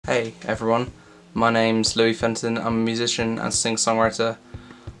Hey everyone, my name's Louis Fenton. I'm a musician and singer-songwriter.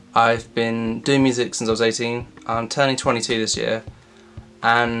 I've been doing music since I was 18. I'm turning 22 this year,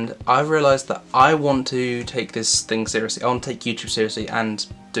 and I've realised that I want to take this thing seriously. I want to take YouTube seriously and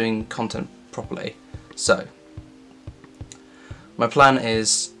doing content properly. So, my plan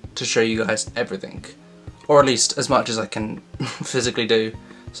is to show you guys everything, or at least as much as I can physically do.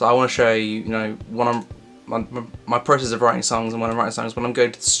 So I want to show you, when I'm my process of writing songs, and when I'm writing songs, when I'm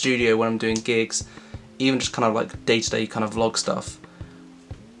going to the studio, when I'm doing gigs, even just kind of like day-to-day kind of vlog stuff.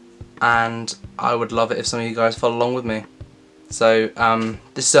 And I would love it if some of you guys follow along with me. So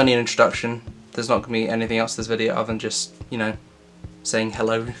this is only an introduction. There's not going to be anything else to this video other than just, saying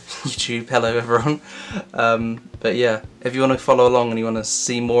hello YouTube, hello everyone. But yeah, if you want to follow along and you want to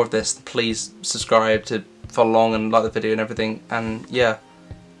see more of this, please subscribe to follow along and like the video and everything. And yeah,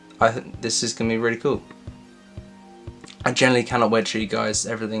 I think this is going to be really cool. I generally cannot wait to show you guys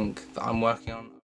everything that I'm working on.